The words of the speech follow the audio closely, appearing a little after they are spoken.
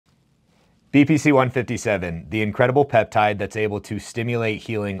BPC-157, the incredible peptide that's able to stimulate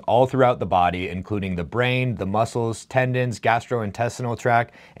healing all throughout the body, including the brain, the muscles, tendons, gastrointestinal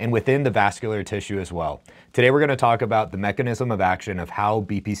tract, and within the vascular tissue as well. Today we're going to talk about the mechanism of action of how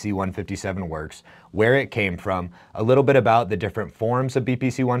BPC-157 works, where it came from, a little bit about the different forms of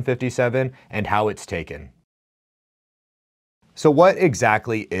BPC-157, and how it's taken. So what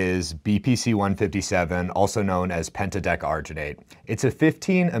exactly is BPC-157, also known as Pentadecapeptide? It's a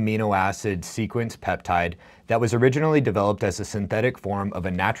 15 amino acid sequence peptide that was originally developed as a synthetic form of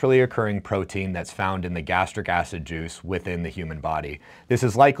a naturally occurring protein that's found in the gastric acid juice within the human body. This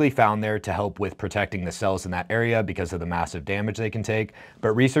is likely found there to help with protecting the cells in that area because of the massive damage they can take,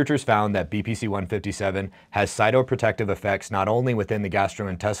 but researchers found that BPC-157 has cytoprotective effects not only within the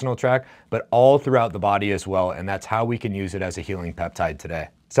gastrointestinal tract, but all throughout the body as well, and that's how we can use it as a healing peptide today.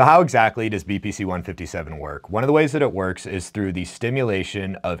 So how exactly does BPC-157 work? One of the ways that it works is through the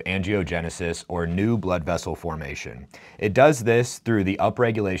stimulation of angiogenesis, or new blood vessel formation. It does this through the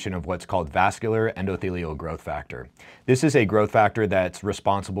upregulation of what's called vascular endothelial growth factor. This is a growth factor that's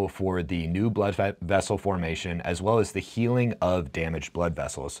responsible for the new blood vessel formation as well as the healing of damaged blood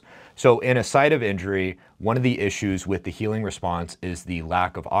vessels. So in a site of injury, one of the issues with the healing response is the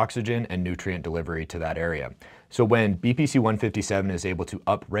lack of oxygen and nutrient delivery to that area. So when BPC-157 is able to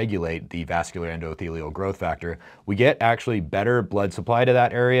upregulate the vascular endothelial growth factor, we get actually better blood supply to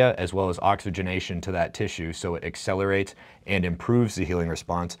that area as well as oxygenation to that tissue, so it accelerates and improves the healing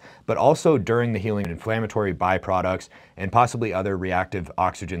response, but also during the healing, inflammatory byproducts and possibly other reactive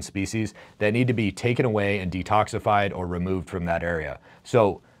oxygen species that need to be taken away and detoxified or removed from that area.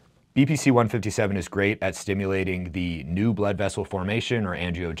 So BPC-157 is great at stimulating the new blood vessel formation or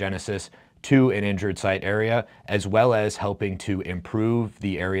angiogenesis to an injured site area, as well as helping to improve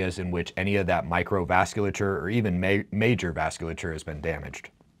the areas in which any of that microvasculature or even major vasculature has been damaged.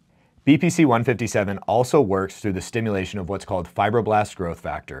 BPC-157 also works through the stimulation of what's called fibroblast growth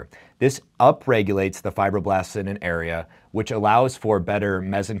factor. This upregulates the fibroblasts in an area, which allows for better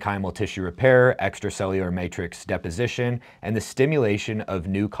mesenchymal tissue repair, extracellular matrix deposition, and the stimulation of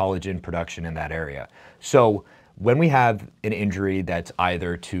new collagen production in that area. So when we have an injury that's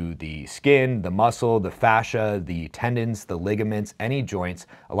either to the skin, the muscle, the fascia, the tendons, the ligaments, any joints,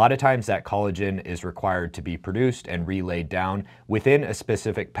 a lot of times that collagen is required to be produced and relayed down within a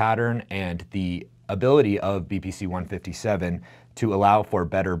specific pattern, and the ability of BPC-157 to allow for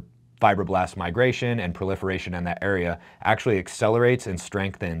better fibroblast migration and proliferation in that area actually accelerates and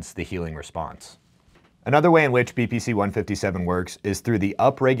strengthens the healing response. Another way in which BPC-157 works is through the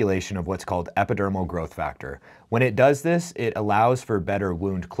upregulation of what's called epidermal growth factor. When it does this, it allows for better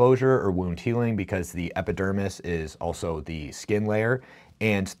wound closure or wound healing because the epidermis is also the skin layer,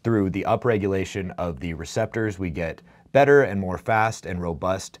 and through the upregulation of the receptors, we get better and more fast and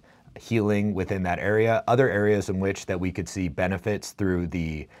robust healing within that area. Other areas in which that we could see benefits through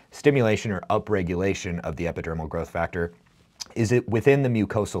the stimulation or upregulation of the epidermal growth factor is it within the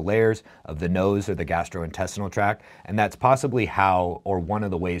mucosal layers of the nose or the gastrointestinal tract, and that's possibly how, or one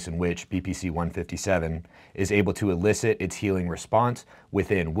of the ways in which BPC-157 is able to elicit its healing response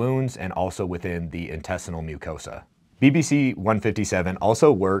within wounds and also within the intestinal mucosa. BPC-157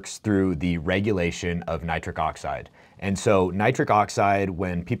 also works through the regulation of nitric oxide. And so nitric oxide,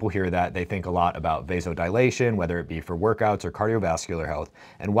 when people hear that, they think a lot about vasodilation, whether it be for workouts or cardiovascular health.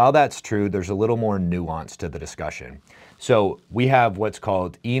 And while that's true, there's a little more nuance to the discussion. So we have what's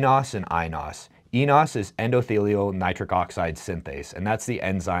called eNOS and iNOS. eNOS is endothelial nitric oxide synthase, and that's the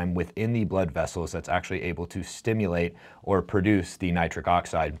enzyme within the blood vessels that's actually able to stimulate or produce the nitric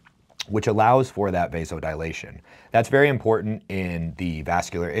oxide, which allows for that vasodilation. That's very important in the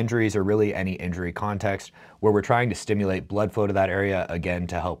vascular injuries or really any injury context where we're trying to stimulate blood flow to that area, again,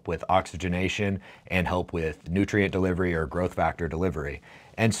 to help with oxygenation and help with nutrient delivery or growth factor delivery.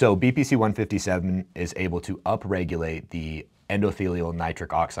 And so BPC-157 is able to upregulate the endothelial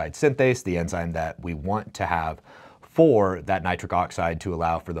nitric oxide synthase, the enzyme that we want to have for that nitric oxide to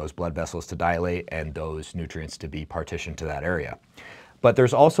allow for those blood vessels to dilate and those nutrients to be partitioned to that area. But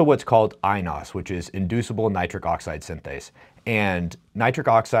there's also what's called iNOS, which is inducible nitric oxide synthase. And nitric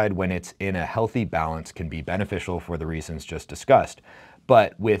oxide, when it's in a healthy balance, can be beneficial for the reasons just discussed.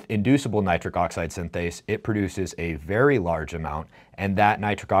 But with inducible nitric oxide synthase, it produces a very large amount, and that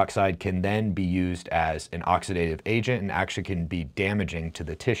nitric oxide can then be used as an oxidative agent and actually can be damaging to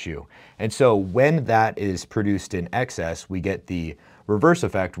the tissue. And so when that is produced in excess, we get the reverse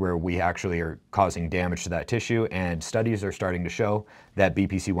effect where we actually are causing damage to that tissue, and studies are starting to show that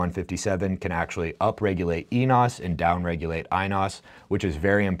BPC-157 can actually upregulate eNOS and downregulate iNOS, which is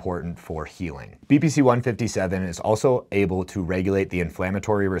very important for healing. BPC-157 is also able to regulate the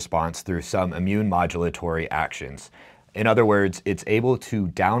inflammatory response through some immune modulatory actions. In other words, it's able to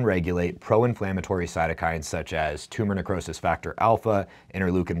downregulate pro-inflammatory cytokines such as tumor necrosis factor alpha,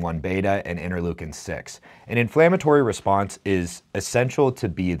 interleukin-1 beta, and interleukin-6. An inflammatory response is essential to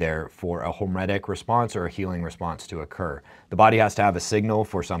be there for a hormetic response or a healing response to occur. The body has to have a signal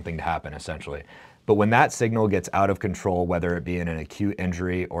for something to happen, essentially. But when that signal gets out of control, whether it be in an acute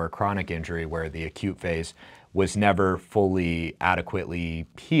injury or a chronic injury where the acute phase was never fully adequately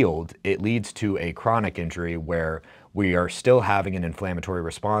healed, it leads to a chronic injury where we are still having an inflammatory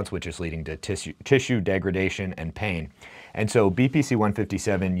response, which is leading to tissue degradation and pain. And so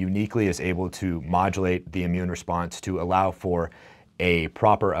BPC-157 uniquely is able to modulate the immune response to allow for a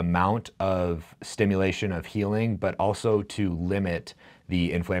proper amount of stimulation of healing, but also to limit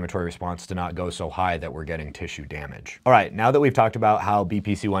the inflammatory response to not go so high that we're getting tissue damage. All right, now that we've talked about how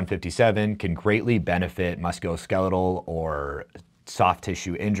BPC-157 can greatly benefit musculoskeletal or soft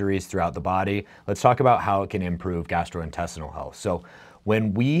tissue injuries throughout the body, let's talk about how it can improve gastrointestinal health. So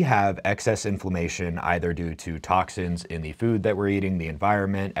when we have excess inflammation, either due to toxins in the food that we're eating, the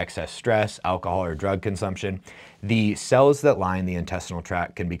environment, excess stress, alcohol or drug consumption, the cells that line the intestinal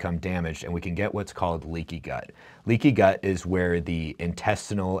tract can become damaged and we can get what's called leaky gut. Leaky gut is where the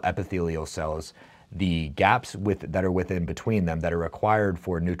intestinal epithelial cells, the gaps that are within between them that are required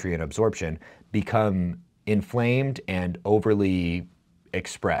for nutrient absorption, become inflamed and overly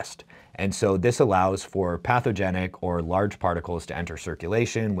expressed. And so this allows for pathogenic or large particles to enter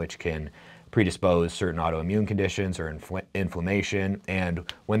circulation, which can predispose certain autoimmune conditions or inflammation.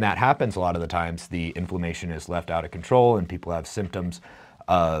 And when that happens, a lot of the times the inflammation is left out of control and people have symptoms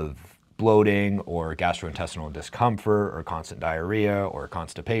of bloating or gastrointestinal discomfort or constant diarrhea or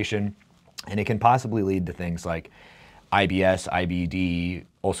constipation. And it can possibly lead to things like IBS, IBD,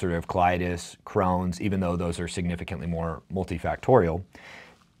 ulcerative colitis, Crohn's, even though those are significantly more multifactorial.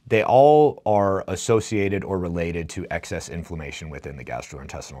 They all are associated or related to excess inflammation within the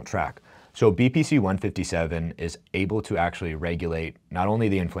gastrointestinal tract. So BPC-157 is able to actually regulate not only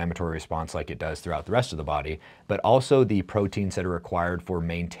the inflammatory response like it does throughout the rest of the body, but also the proteins that are required for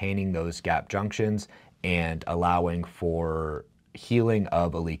maintaining those gap junctions and allowing for healing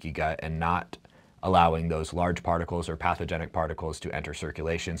of a leaky gut and not allowing those large particles or pathogenic particles to enter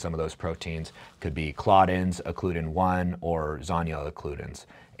circulation. Some of those proteins could be Claudins, Occludin-1, or Zonial occludins.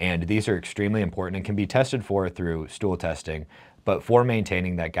 And these are extremely important and can be tested for through stool testing, but for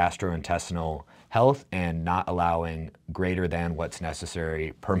maintaining that gastrointestinal health and not allowing greater than what's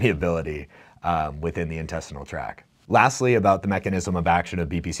necessary permeability within the intestinal tract. Lastly, about the mechanism of action of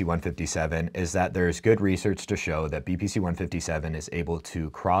BPC-157 is that there's good research to show that BPC-157 is able to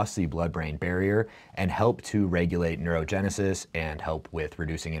cross the blood-brain barrier and help to regulate neurogenesis and help with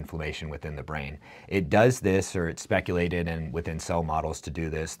reducing inflammation within the brain. It does this, or it's speculated and within cell models to do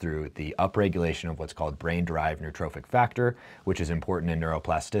this through the upregulation of what's called brain-derived neurotrophic factor, which is important in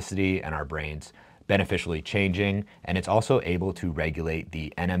neuroplasticity and our brains beneficially changing, and it's also able to regulate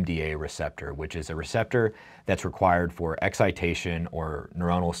the NMDA receptor, which is a receptor that's required for excitation or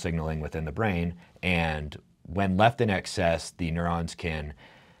neuronal signaling within the brain, and when left in excess, the neurons can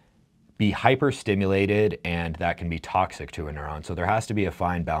be hyperstimulated and that can be toxic to a neuron. So there has to be a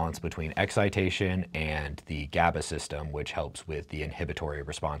fine balance between excitation and the GABA system, which helps with the inhibitory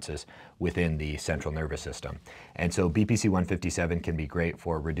responses within the central nervous system. And so BPC-157 can be great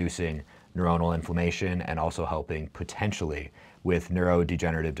for reducing neuronal inflammation and also helping potentially with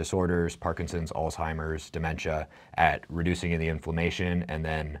neurodegenerative disorders, Parkinson's, Alzheimer's, dementia, at reducing the inflammation. And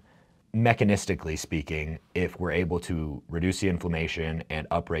then mechanistically speaking, if we're able to reduce the inflammation and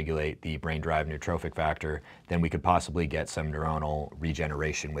upregulate the brain-derived neurotrophic factor, then we could possibly get some neuronal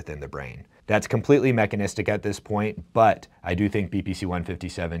regeneration within the brain. That's completely mechanistic at this point, but I do think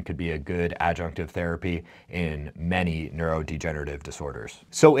BPC-157 could be a good adjunctive therapy in many neurodegenerative disorders.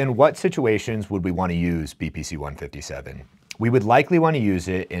 So in what situations would we want to use BPC-157? We would likely want to use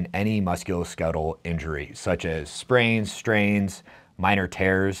it in any musculoskeletal injury, such as sprains, strains, minor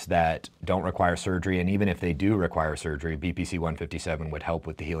tears that don't require surgery, and even if they do require surgery, BPC-157 would help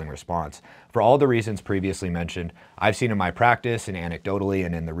with the healing response. For all the reasons previously mentioned, I've seen in my practice and anecdotally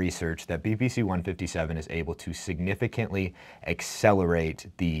and in the research that BPC-157 is able to significantly accelerate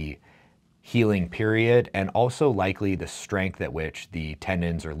the healing period and also likely the strength at which the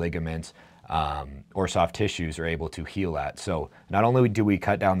tendons or ligaments or soft tissues are able to heal at. So not only do we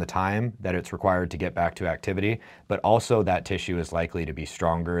cut down the time that it's required to get back to activity, but also that tissue is likely to be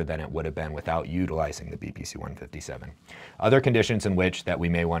stronger than it would have been without utilizing the BPC-157. Other conditions in which that we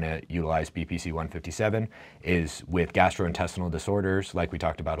may want to utilize BPC-157 is with gastrointestinal disorders, like we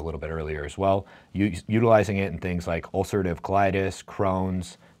talked about a little bit earlier as well, utilizing it in things like ulcerative colitis,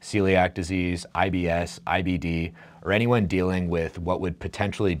 Crohn's, celiac disease, IBS, IBD, or anyone dealing with what would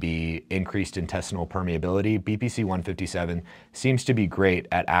potentially be increased intestinal permeability. BPC-157 seems to be great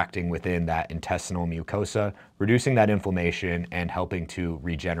at acting within that intestinal mucosa, reducing that inflammation and helping to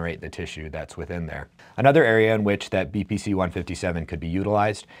regenerate the tissue that's within there. Another area in which that BPC-157 could be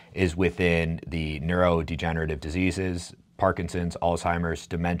utilized is within the neurodegenerative diseases, Parkinson's, Alzheimer's,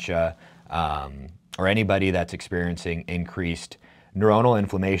 dementia, or anybody that's experiencing increased neuronal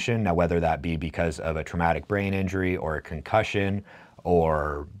inflammation. Now, whether that be because of a traumatic brain injury or a concussion,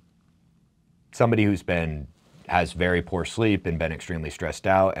 or somebody who's has very poor sleep and been extremely stressed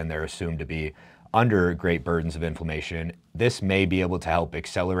out and they're assumed to be under great burdens of inflammation, this may be able to help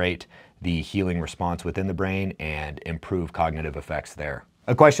accelerate the healing response within the brain and improve cognitive effects there.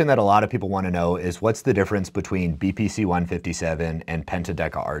 A question that a lot of people want to know is what's the difference between BPC-157 and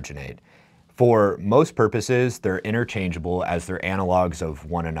Pentadecapeptide? For most purposes, they're interchangeable as they're analogs of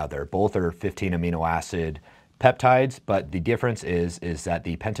one another. Both are 15 amino acid peptides, but the difference is that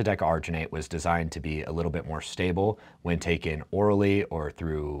the Pentadecapeptide was designed to be a little bit more stable when taken orally or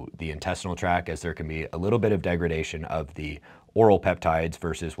through the intestinal tract, as there can be a little bit of degradation of the oral peptides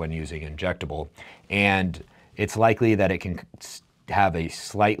versus when using injectable. And it's likely that it can have a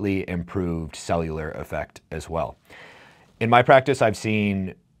slightly improved cellular effect as well. In my practice, I've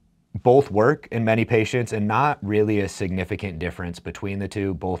seen both work in many patients and not really a significant difference between the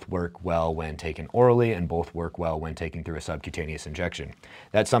two. Both work well when taken orally and both work well when taken through a subcutaneous injection.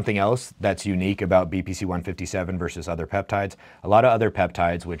 That's something else that's unique about BPC-157 versus other peptides. A lot of other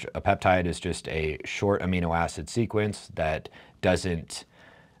peptides, which a peptide is just a short amino acid sequence that doesn't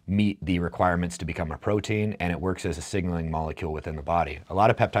meet the requirements to become a protein, and it works as a signaling molecule within the body. A lot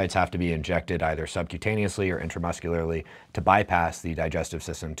of peptides have to be injected either subcutaneously or intramuscularly to bypass the digestive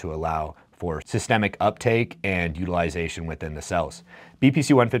system to allow for systemic uptake and utilization within the cells.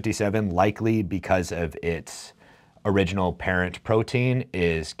 BPC-157, likely because of its original parent protein,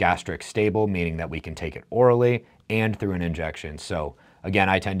 is gastric stable, meaning that we can take it orally and through an injection. So again,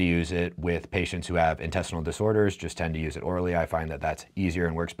 I tend to use it with patients who have intestinal disorders, just tend to use it orally. I find that that's easier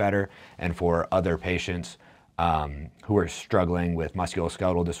and works better. And for other patients who are struggling with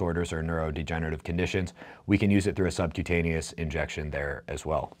musculoskeletal disorders or neurodegenerative conditions, we can use it through a subcutaneous injection there as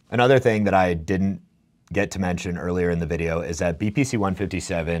well. Another thing that I didn't get to mention earlier in the video is that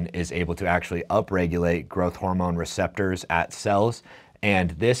BPC-157 is able to actually upregulate growth hormone receptors at cells,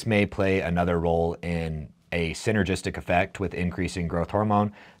 and this may play another role in a synergistic effect with increasing growth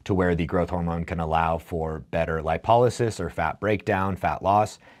hormone, to where the growth hormone can allow for better lipolysis or fat breakdown, fat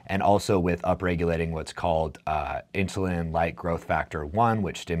loss, and also with upregulating what's called insulin-like growth factor 1,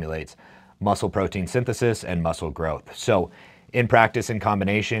 which stimulates muscle protein synthesis and muscle growth. So in practice, in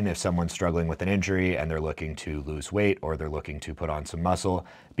combination, if someone's struggling with an injury and they're looking to lose weight or they're looking to put on some muscle,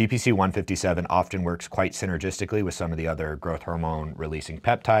 BPC-157 often works quite synergistically with some of the other growth hormone releasing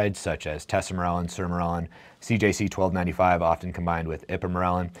peptides such as tesamorelin, sermorelin, CJC-1295, often combined with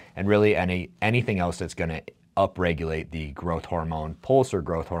ipamorelin, and really anything else that's going to upregulate the growth hormone pulse or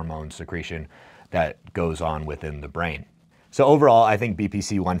growth hormone secretion that goes on within the brain. So overall, I think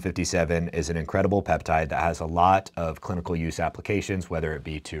BPC-157 is an incredible peptide that has a lot of clinical use applications, whether it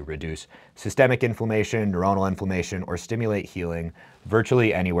be to reduce systemic inflammation, neuronal inflammation, or stimulate healing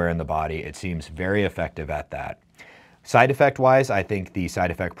virtually anywhere in the body. It seems very effective at that. Side effect wise, I think the side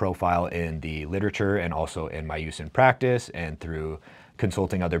effect profile in the literature and also in my use in practice and through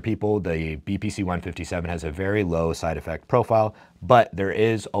consulting other people, the BPC-157 has a very low side effect profile, but there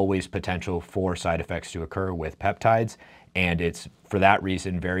is always potential for side effects to occur with peptides. And it's, for that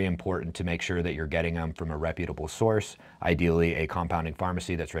reason, very important to make sure that you're getting them from a reputable source, ideally a compounding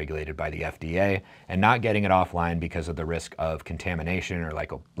pharmacy that's regulated by the FDA, and not getting it offline because of the risk of contamination or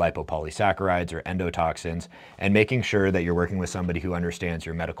like lipopolysaccharides or endotoxins, and making sure that you're working with somebody who understands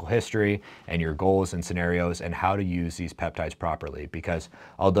your medical history and your goals and scenarios and how to use these peptides properly. Because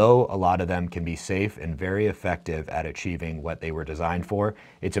although a lot of them can be safe and very effective at achieving what they were designed for,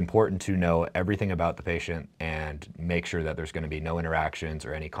 it's important to know everything about the patient and make sure that there's going to be no interactions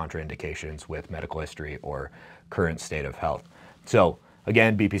or any contraindications with medical history or current state of health. So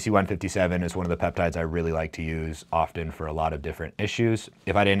Again, BPC-157 is one of the peptides I really like to use often for a lot of different issues.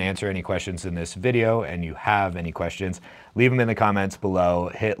 If I didn't answer any questions in this video and you have any questions, leave them in the comments below.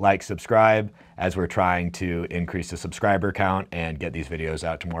 Hit like, subscribe, as we're trying to increase the subscriber count and get these videos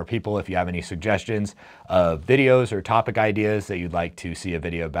out to more people. If you have any suggestions of videos or topic ideas that you'd like to see a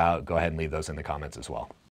video about, go ahead and leave those in the comments as well.